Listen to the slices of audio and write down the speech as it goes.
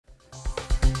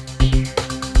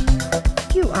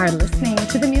are listening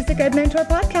to the Music Ed Mentor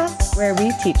podcast, where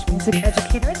we teach music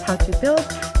educators how to build,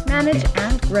 manage,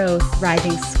 and grow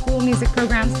thriving school music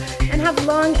programs and have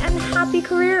long and happy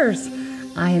careers.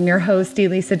 I am your host,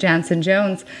 Elisa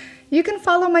Jansen-Jones. You can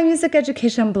follow my music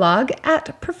education blog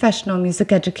at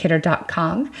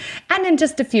professionalmusiceducator.com. And in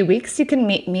just a few weeks, you can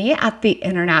meet me at the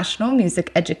International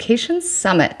Music Education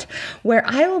Summit, where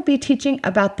I will be teaching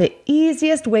about the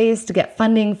easiest ways to get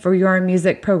funding for your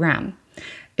music program.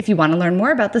 If you want to learn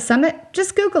more about the summit,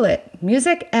 just Google it,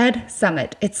 Music Ed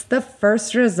Summit. It's the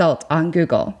first result on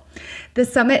Google. The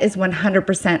summit is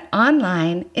 100%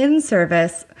 online, in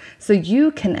service, so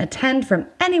you can attend from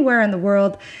anywhere in the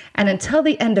world. And until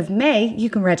the end of May,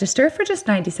 you can register for just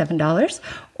 $97.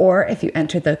 Or if you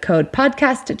enter the code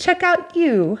podcast to check out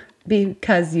you,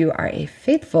 because you are a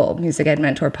faithful Music Ed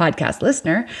Mentor podcast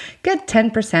listener, get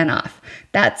 10% off.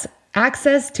 That's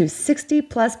access to 60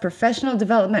 plus professional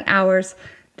development hours.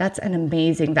 That's an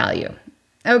amazing value.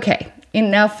 Okay,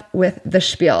 enough with the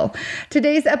spiel.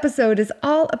 Today's episode is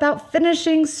all about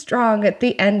finishing strong at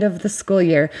the end of the school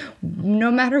year, no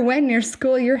matter when your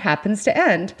school year happens to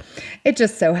end. It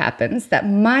just so happens that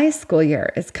my school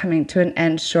year is coming to an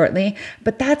end shortly,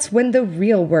 but that's when the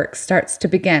real work starts to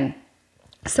begin.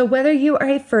 So whether you are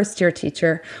a first-year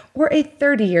teacher or a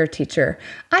 30-year teacher,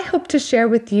 I hope to share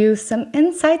with you some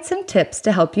insights and tips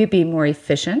to help you be more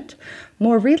efficient,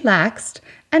 more relaxed,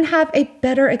 and have a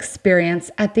better experience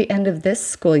at the end of this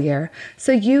school year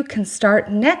so you can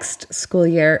start next school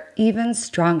year even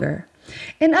stronger.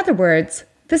 In other words,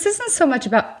 this isn't so much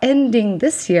about ending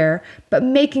this year, but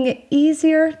making it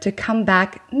easier to come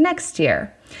back next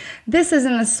year. This is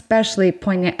an especially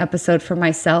poignant episode for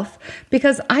myself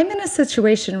because I'm in a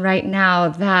situation right now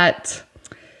that,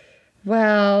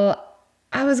 well,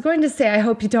 I was going to say I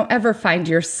hope you don't ever find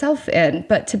yourself in,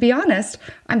 but to be honest,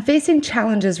 I'm facing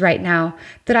challenges right now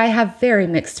that I have very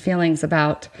mixed feelings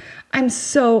about. I'm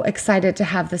so excited to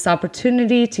have this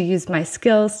opportunity to use my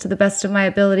skills to the best of my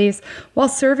abilities while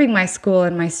serving my school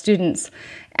and my students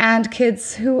and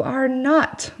kids who are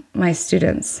not my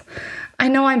students. I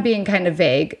know I'm being kind of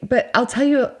vague, but I'll tell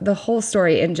you the whole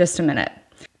story in just a minute.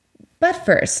 But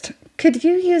first, could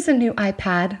you use a new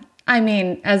iPad? I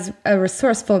mean, as a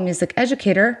resourceful music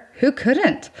educator, who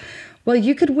couldn't? Well,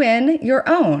 you could win your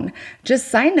own. Just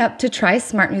sign up to try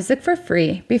Smart Music for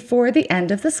free before the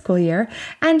end of the school year,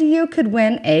 and you could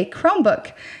win a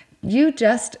Chromebook. You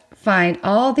just find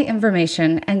all the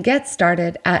information and get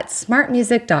started at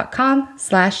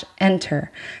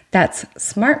smartmusic.com/enter. That's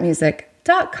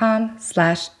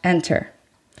smartmusic.com/enter.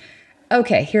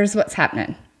 Okay, here's what's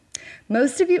happening.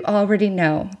 Most of you already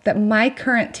know that my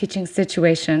current teaching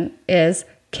situation is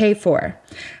K4,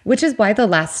 which is why the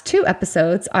last two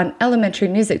episodes on elementary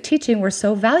music teaching were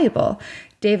so valuable.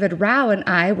 David Rao and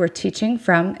I were teaching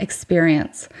from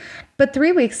experience. But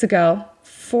 4 weeks ago,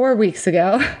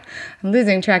 I'm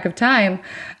losing track of time,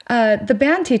 the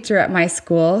band teacher at my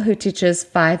school, who teaches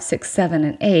 5, 6, 7,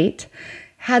 and 8,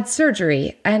 had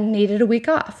surgery and needed a week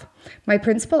off. My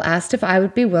principal asked if I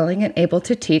would be willing and able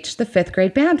to teach the 5th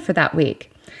grade band for that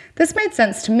week. This made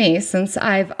sense to me since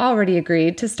I've already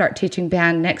agreed to start teaching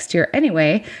band next year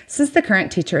anyway, since the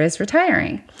current teacher is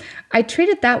retiring. I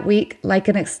treated that week like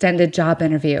an extended job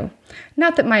interview.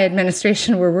 Not that my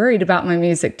administration were worried about my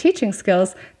music teaching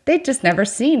skills, they'd just never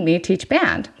seen me teach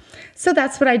band. So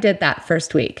that's what I did that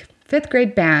first week, 5th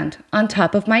grade band, on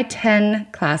top of my 10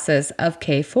 classes of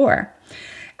K4.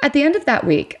 At the end of that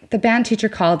week, the band teacher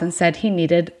called and said he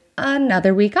needed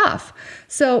another week off.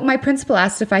 So my principal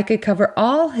asked if I could cover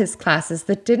all his classes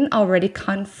that didn't already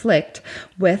conflict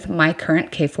with my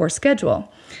current K4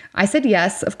 schedule. I said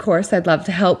yes, of course, I'd love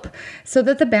to help so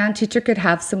that the band teacher could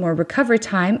have some more recovery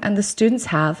time and the students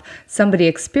have somebody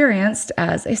experienced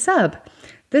as a sub.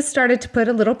 This started to put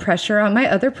a little pressure on my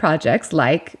other projects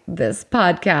like this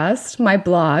podcast, my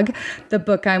blog, the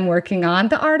book I'm working on,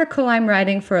 the article I'm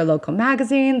writing for a local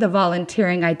magazine, the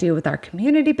volunteering I do with our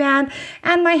community band,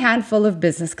 and my handful of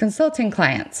business consulting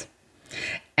clients.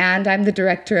 And I'm the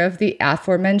director of the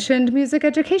aforementioned Music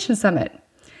Education Summit.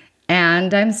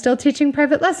 And I'm still teaching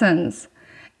private lessons.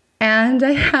 And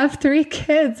I have 3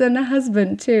 kids and a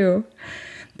husband too.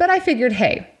 But I figured,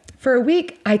 hey, for a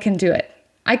week, I can do it.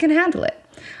 I can handle it.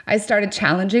 I started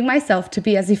challenging myself to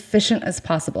be as efficient as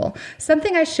possible,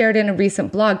 something I shared in a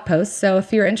recent blog post. So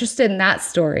if you're interested in that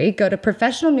story, go to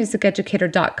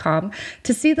professionalmusiceducator.com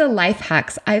to see the life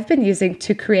hacks I've been using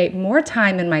to create more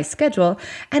time in my schedule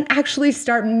and actually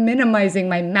start minimizing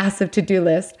my massive to-do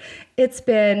list. It's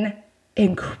been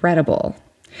incredible.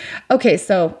 Okay,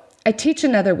 so I teach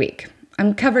another week.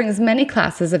 I'm covering as many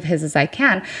classes of his as I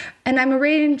can, and I'm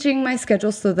arranging my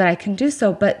schedule so that I can do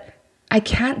so, but I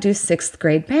can't do sixth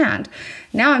grade band.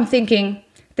 Now I'm thinking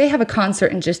they have a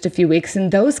concert in just a few weeks,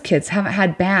 and those kids haven't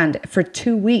had band for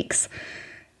 2 weeks.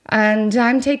 And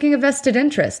I'm taking a vested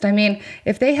interest. I mean,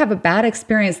 if they have a bad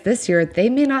experience this year, they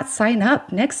may not sign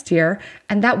up next year,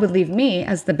 and that would leave me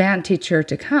as the band teacher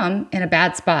to come in a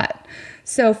bad spot.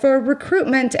 So for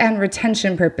recruitment and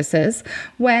retention purposes,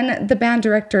 when the band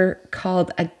director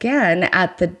called again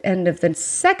at the end of the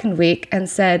second week and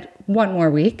said 1 more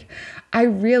week, I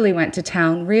really went to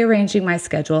town rearranging my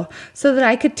schedule so that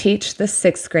I could teach the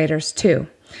sixth graders too.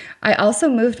 I also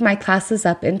moved my classes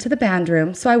up into the band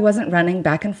room so I wasn't running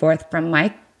back and forth from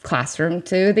my classroom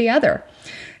to the other.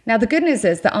 Now, the good news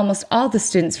is that almost all the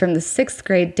students from the sixth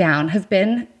grade down have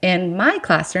been in my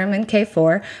classroom in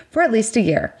K4 for at least a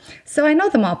year, so I know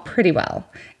them all pretty well.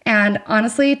 And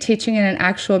honestly, teaching in an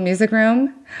actual music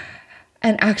room,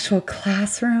 an actual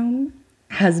classroom,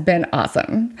 has been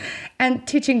awesome. And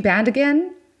teaching band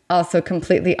again, also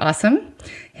completely awesome.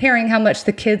 Hearing how much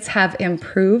the kids have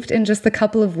improved in just the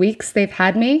couple of weeks they've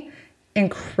had me,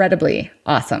 incredibly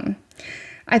awesome.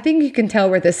 I think you can tell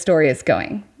where this story is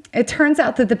going. It turns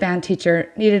out that the band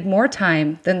teacher needed more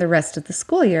time than the rest of the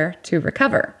school year to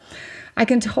recover. I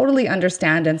can totally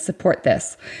understand and support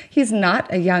this. He's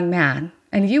not a young man,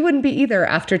 and you wouldn't be either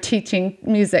after teaching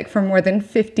music for more than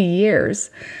 50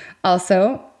 years.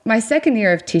 Also, my second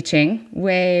year of teaching,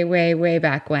 way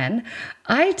back when,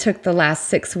 I took the last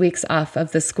 6 weeks off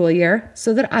of the school year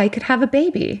so that I could have a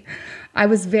baby. I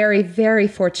was very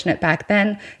fortunate back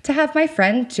then to have my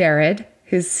friend Jared,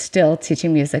 who's still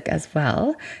teaching music as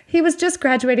well. He was just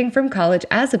graduating from college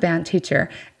as a band teacher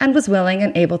and was willing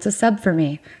and able to sub for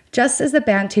me, just as the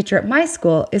band teacher at my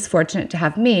school is fortunate to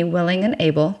have me willing and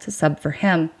able to sub for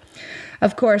him.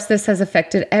 Of course, this has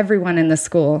affected everyone in the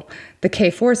school. The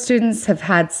K4 students have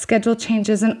had schedule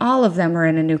changes and all of them are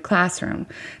in a new classroom.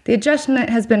 The adjustment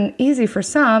has been easy for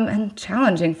some and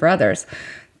challenging for others.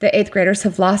 The 8th graders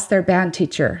have lost their band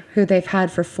teacher, who they've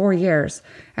had for 4 years,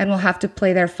 and will have to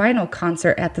play their final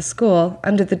concert at the school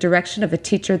under the direction of a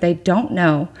teacher they don't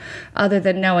know, other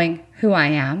than knowing who I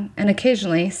am and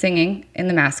occasionally singing in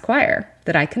the mass choir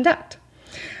that I conduct.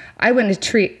 I went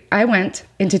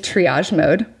into triage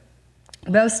mode.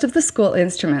 Most of the school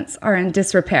instruments are in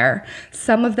disrepair.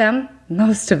 Some of them,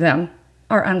 most of them,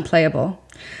 are unplayable.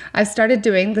 I've started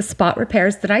doing the spot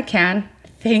repairs that I can.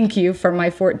 Thank you for my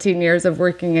 14 years of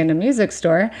working in a music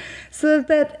store, so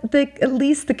that at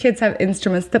least the kids have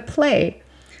instruments that play.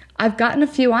 I've gotten a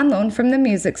few on loan from the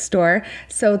music store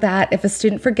so that if a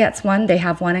student forgets one, they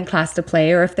have one in class to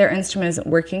play, or if their instrument isn't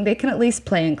working, they can at least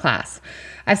play in class.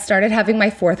 I've started having my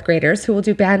 4th graders, who will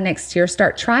do band next year,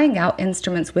 start trying out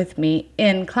instruments with me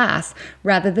in class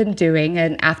rather than doing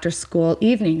an after-school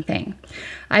evening thing.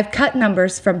 I've cut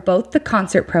numbers from both the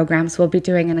concert programs we'll be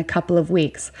doing in a couple of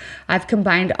weeks. I've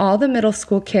combined all the middle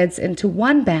school kids into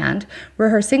one band,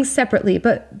 rehearsing separately,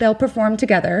 but they'll perform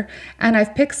together, and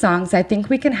I've picked songs I think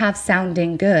we can have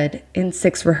sounding good in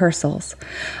 6 rehearsals.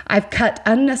 I've cut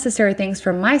unnecessary things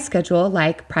from my schedule,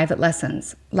 like private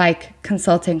lessons, like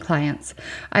consulting clients.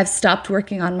 I've stopped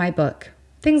working on my book,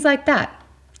 things like that.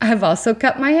 I've also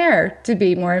cut my hair to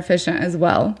be more efficient as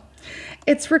well.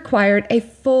 It's required a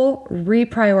full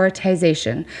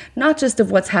reprioritization, not just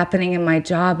of what's happening in my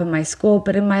job and my school,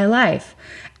 but in my life.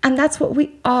 And that's what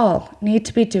we all need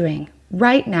to be doing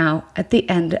right now at the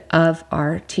end of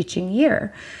our teaching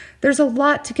year. There's a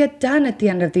lot to get done at the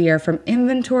end of the year, from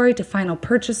inventory to final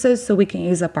purchases so we can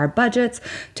use up our budgets,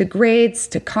 to grades,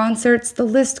 to concerts. The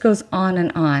list goes on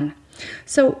and on.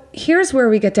 So here's where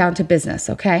we get down to business,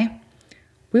 okay?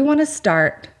 We want to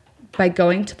start by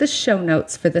going to the show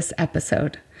notes for this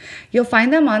episode. You'll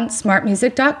find them on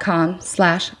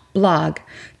smartmusic.com/blog.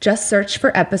 Just search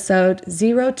for episode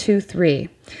 023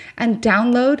 and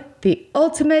download the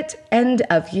ultimate end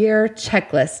of year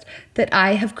checklist that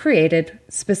I have created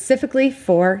specifically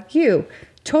for you.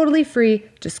 Totally free.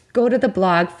 Just go to the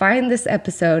blog, find this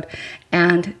episode,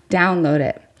 and download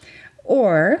it.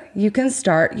 Or you can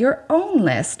start your own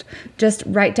list. Just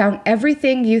write down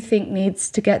everything you think needs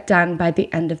to get done by the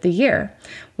end of the year.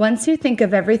 Once you think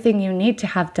of everything you need to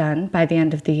have done by the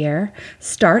end of the year,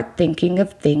 start thinking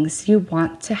of things you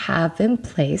want to have in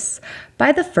place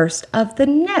by the first of the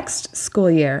next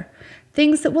school year.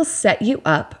 Things that will set you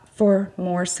up for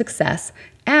more success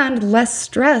and less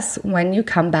stress when you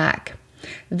come back.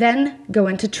 Then go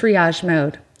into triage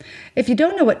mode. If you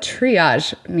don't know what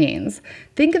triage means,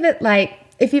 think of it like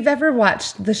if you've ever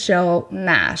watched the show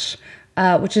MASH,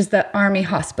 which is the Army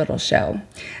hospital show.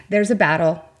 There's a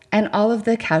battle and all of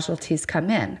the casualties come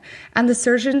in, and the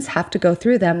surgeons have to go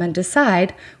through them and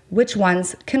decide which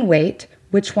ones can wait,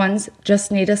 which ones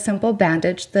just need a simple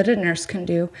bandage that a nurse can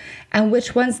do, and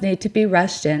which ones need to be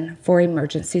rushed in for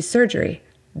emergency surgery.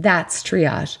 That's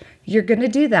triage. You're going to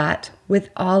do that with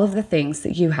all of the things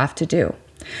that you have to do.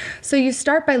 So you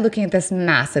start by looking at this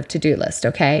massive to-do list,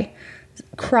 okay?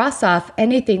 Cross off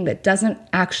anything that doesn't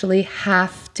actually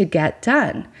have to get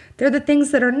done. They're the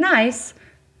things that are nice,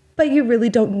 but you really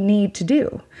don't need to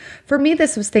do. For me,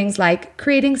 this was things like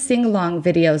creating sing-along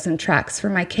videos and tracks for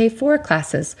my K4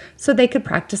 classes so they could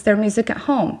practice their music at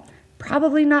home.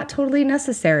 Probably not totally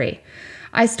necessary.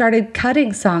 I started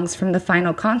cutting songs from the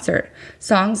final concert,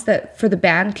 songs that for the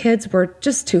band kids were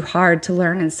just too hard to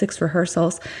learn in 6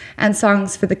 rehearsals, and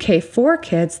songs for the K4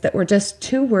 kids that were just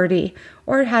too wordy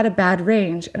or had a bad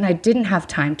range, and I didn't have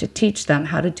time to teach them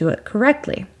how to do it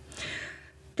correctly.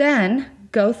 Then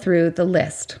go through the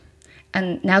list.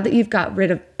 And now that you've got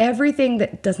rid of everything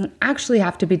that doesn't actually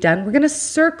have to be done, we're going to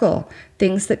circle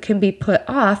things that can be put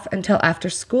off until after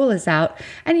school is out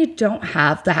and you don't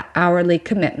have the hourly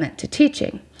commitment to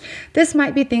teaching. This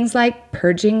might be things like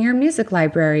purging your music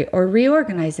library or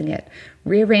reorganizing it,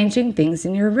 rearranging things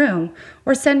in your room,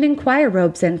 or sending choir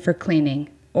robes in for cleaning,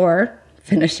 or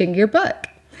finishing your book.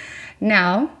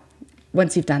 Now,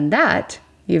 once you've done that,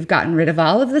 you've gotten rid of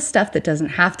all of the stuff that doesn't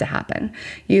have to happen.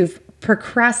 You've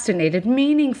procrastinated,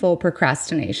 meaningful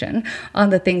procrastination on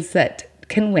the things that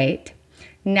can wait.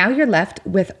 Now you're left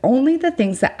with only the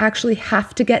things that actually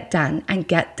have to get done and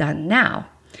get done now.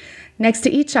 Next to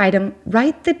each item,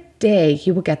 write the day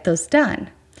you will get those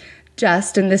done.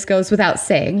 Just, and this goes without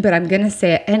saying, but I'm going to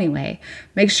say it anyway,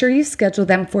 make sure you schedule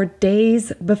them for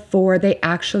days before they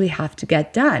actually have to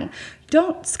get done.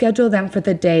 Don't schedule them for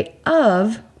the day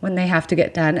of when they have to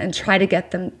get done and try to get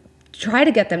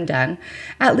them done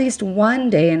at least one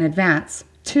day in advance.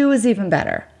 2 is even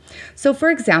better. So for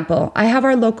example, I have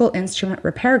our local instrument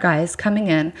repair guys coming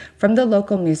in from the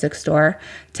local music store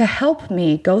to help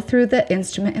me go through the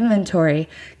instrument inventory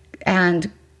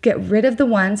and get rid of the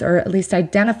ones, or at least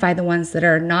identify the ones that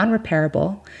are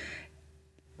non-repairable,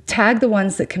 tag the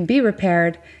ones that can be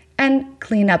repaired, and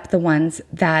clean up the ones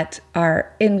that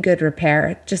are in good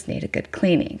repair, just need a good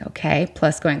cleaning, okay?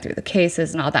 Plus going through the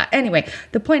cases and all that. Anyway,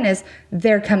 the point is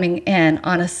they're coming in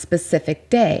on a specific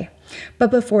day.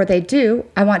 But before they do,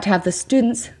 I want to have the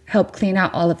students help clean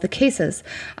out all of the cases.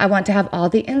 I want to have all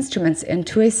the instruments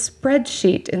into a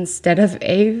spreadsheet instead of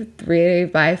a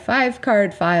 3x5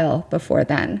 card file before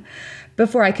then.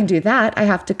 Before I can do that, I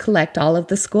have to collect all of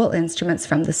the school instruments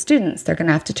from the students. They're going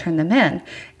to have to turn them in.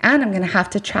 And I'm going to have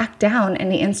to track down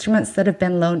any instruments that have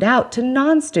been loaned out to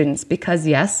non-students because,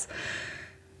 yes,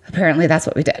 apparently that's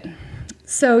what we did.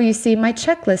 So you see, my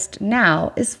checklist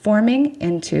now is forming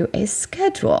into a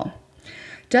schedule.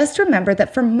 Just remember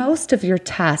that for most of your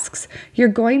tasks, you're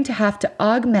going to have to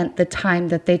augment the time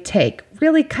that they take,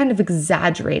 really kind of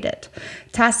exaggerate it.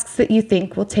 Tasks that you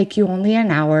think will take you only an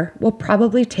hour will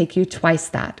probably take you twice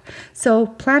that. So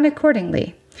plan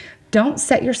accordingly. Don't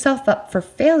set yourself up for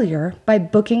failure by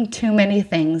booking too many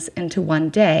things into one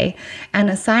day and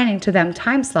assigning to them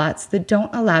time slots that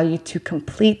don't allow you to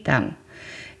complete them.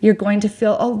 You're going to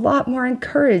feel a lot more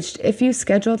encouraged if you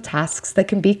schedule tasks that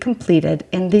can be completed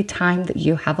in the time that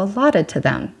you have allotted to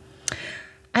them.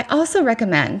 I also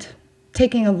recommend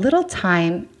taking a little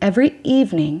time every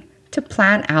evening to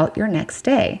plan out your next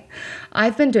day.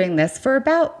 I've been doing this for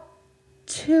about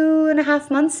 2.5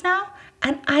 months now,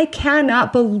 and I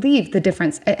cannot believe the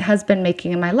difference it has been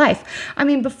making in my life. I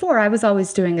mean, before I was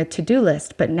always doing a to-do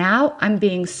list, but now I'm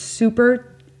being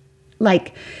super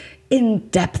in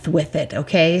depth with it,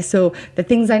 okay? So the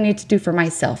things I need to do for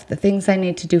myself, the things I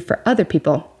need to do for other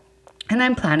people, and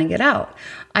I'm planning it out.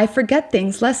 I forget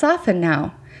things less often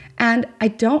now, and I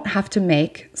don't have to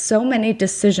make so many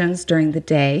decisions during the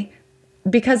day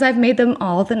because I've made them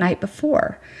all the night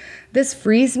before. This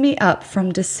frees me up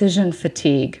from decision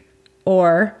fatigue,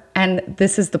 and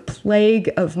this is the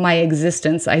plague of my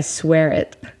existence, I swear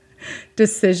it,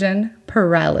 decision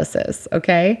paralysis,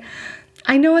 okay?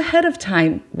 I know ahead of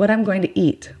time what I'm going to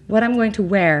eat, what I'm going to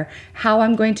wear, how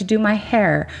I'm going to do my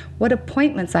hair, what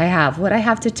appointments I have, what I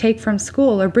have to take from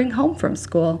school or bring home from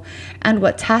school, and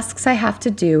what tasks I have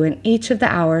to do in each of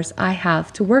the hours I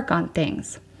have to work on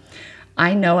things.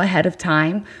 I know ahead of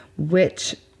time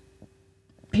which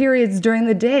periods during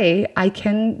the day I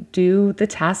can do the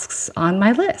tasks on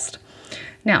my list.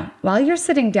 Now, while you're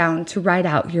sitting down to write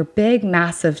out your big,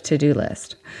 massive to-do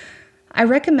list, I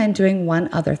recommend doing one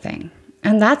other thing.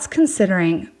 And that's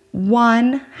considering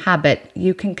one habit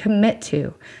you can commit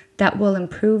to that will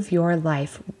improve your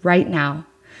life right now,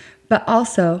 but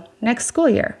also next school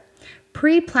year.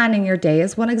 Pre-planning your day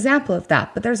is one example of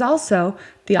that, but there's also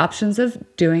the options of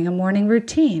doing a morning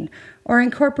routine or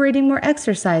incorporating more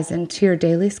exercise into your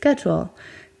daily schedule,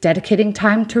 dedicating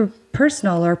time to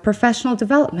personal or professional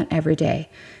development every day,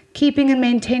 keeping and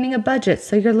maintaining a budget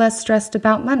so you're less stressed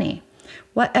about money.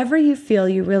 Whatever you feel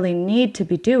you really need to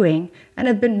be doing and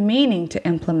have been meaning to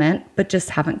implement but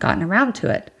just haven't gotten around to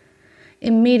it.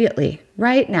 Immediately,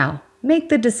 right now, make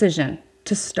the decision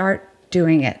to start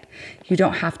doing it. You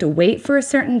don't have to wait for a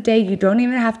certain day. You don't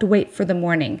even have to wait for the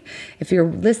morning. If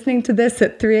you're listening to this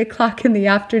at 3 o'clock in the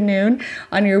afternoon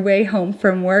on your way home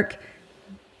from work,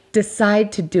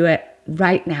 decide to do it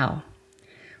right now.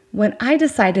 When I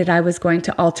decided I was going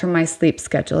to alter my sleep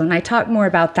schedule, and I talk more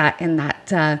about that in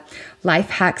that life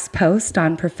hacks post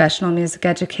on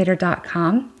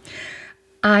professionalmusiceducator.com,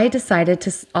 I decided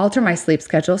to alter my sleep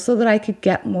schedule so that I could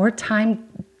get more things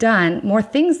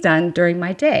done during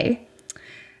my day,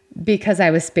 because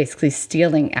I was basically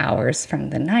stealing hours from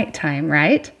the nighttime,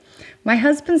 right? My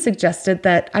husband suggested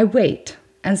that I wait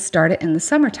and start it in the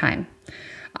summertime.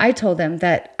 I told him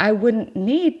that I wouldn't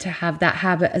need to have that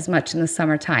habit as much in the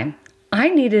summertime. I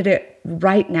needed it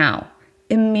right now,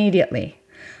 immediately.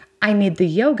 I need the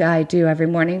yoga I do every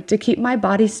morning to keep my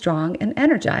body strong and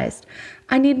energized.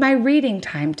 I need my reading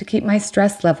time to keep my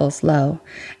stress levels low.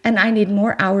 And I need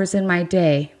more hours in my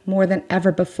day, more than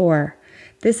ever before.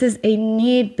 This is a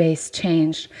need-based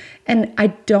change, and I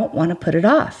don't want to put it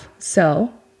off.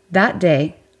 So that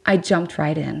day, I jumped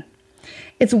right in.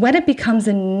 It's when it becomes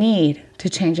a need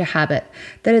to change a habit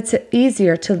that it's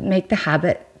easier to make the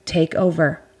habit take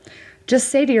over. Just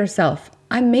say to yourself,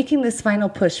 I'm making this final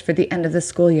push for the end of the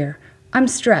school year. I'm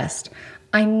stressed.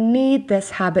 I need this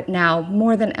habit now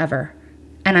more than ever,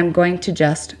 and I'm going to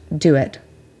just do it.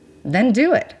 Then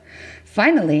do it.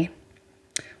 Finally,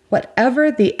 whatever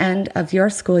the end of your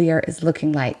school year is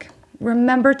looking like,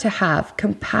 remember to have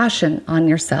compassion on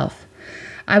yourself.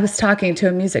 I was talking to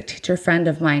a music teacher friend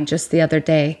of mine just the other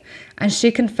day, and she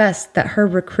confessed that her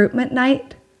recruitment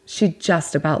night, she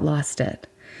just about lost it.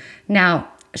 Now,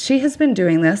 she has been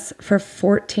doing this for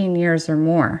 14 years or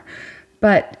more,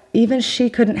 but even she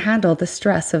couldn't handle the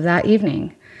stress of that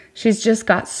evening. She's just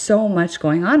got so much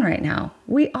going on right now.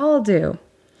 We all do.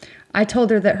 I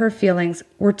told her that her feelings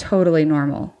were totally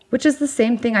normal, which is the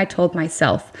same thing I told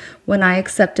myself when I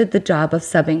accepted the job of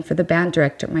subbing for the band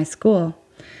director at my school.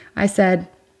 I said,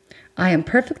 I am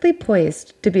perfectly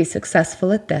poised to be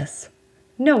successful at this.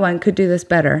 No one could do this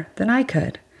better than I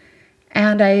could.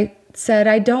 And I said,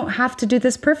 I don't have to do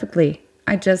this perfectly.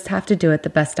 I just have to do it the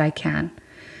best I can.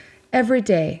 Every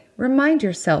day, remind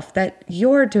yourself that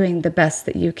you're doing the best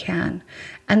that you can,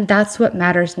 and that's what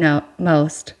matters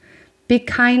most. Be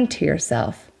kind to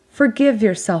yourself. Forgive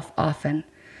yourself often.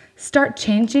 Start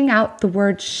changing out the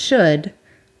word should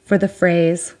for the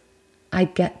phrase, I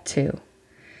get to.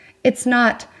 It's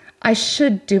not, I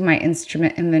should do my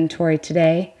instrument inventory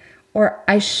today, or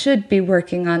I should be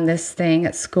working on this thing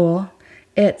at school.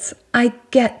 It's, I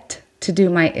get to do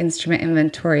my instrument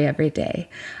inventory every day.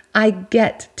 I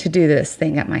get to do this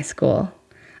thing at my school.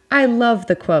 I love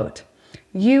the quote,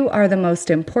 you are the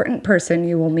most important person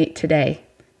you will meet today.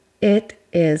 It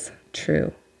is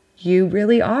true. You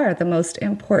really are the most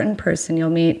important person you'll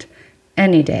meet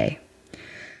any day.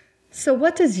 So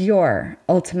what does your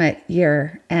ultimate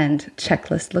year-end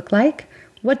checklist look like?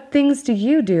 What things do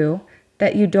you do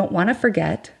that you don't want to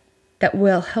forget that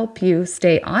will help you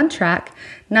stay on track,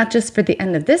 not just for the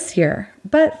end of this year,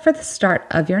 but for the start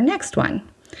of your next one?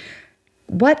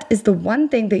 What is the one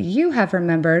thing that you have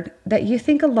remembered that you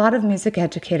think a lot of music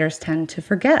educators tend to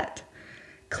forget?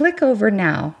 Click over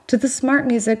now to the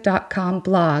smartmusic.com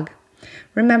blog.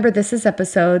 Remember, this is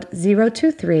episode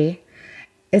 023.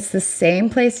 It's the same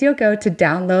place you'll go to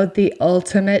download the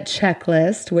ultimate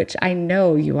checklist, which I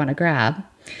know you want to grab.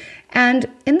 And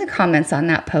in the comments on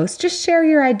that post, just share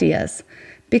your ideas,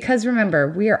 because remember,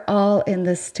 we are all in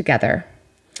this together.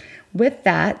 With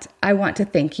that, I want to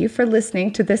thank you for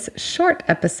listening to this short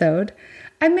episode.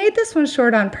 I made this one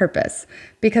short on purpose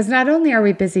because not only are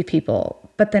we busy people,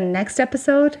 but the next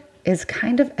episode is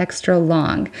kind of extra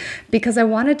long because I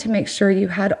wanted to make sure you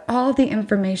had all the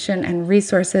information and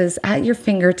resources at your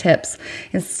fingertips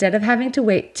instead of having to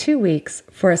wait 2 weeks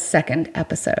for a second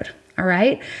episode. All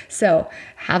right? So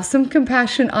have some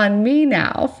compassion on me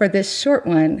now for this short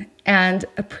one and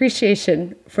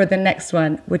appreciation for the next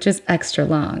one, which is extra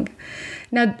long.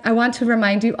 Now, I want to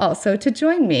remind you also to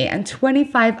join me and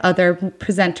 25 other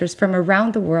presenters from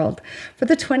around the world for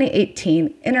the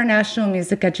 2018 International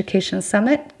Music Education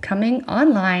Summit coming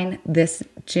online this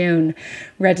June.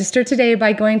 Register today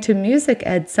by going to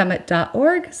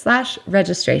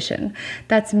musicedsummit.org/registration.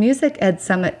 That's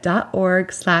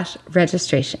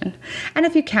musicedsummit.org/registration. And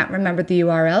if you can't remember the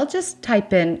URL, just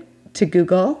type in To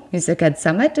Google, Music Ed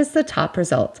Summit is the top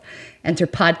result. Enter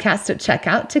podcast at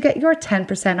checkout to get your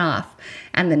 10% off.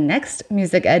 And the next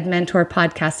Music Ed Mentor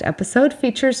podcast episode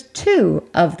features 2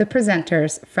 of the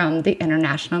presenters from the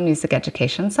International Music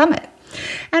Education Summit.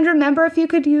 And remember, if you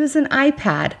could use an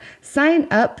iPad, sign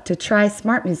up to try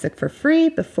Smart Music for free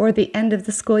before the end of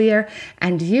the school year,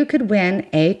 and you could win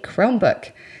a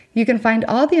Chromebook. You can find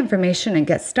all the information and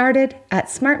get started at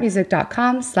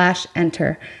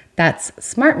smartmusic.com/enter. That's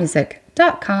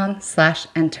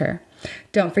smartmusic.com/enter.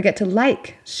 Don't forget to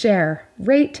like, share,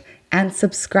 rate, and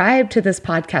subscribe to this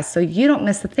podcast so you don't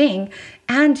miss a thing,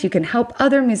 and you can help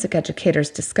other music educators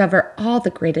discover all the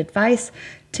great advice,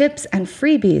 tips, and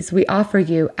freebies we offer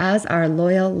you as our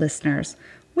loyal listeners.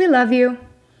 We love you.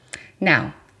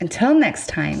 Now, until next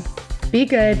time, be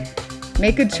good,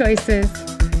 make good choices,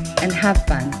 and have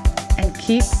fun, and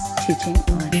keep teaching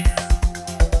on.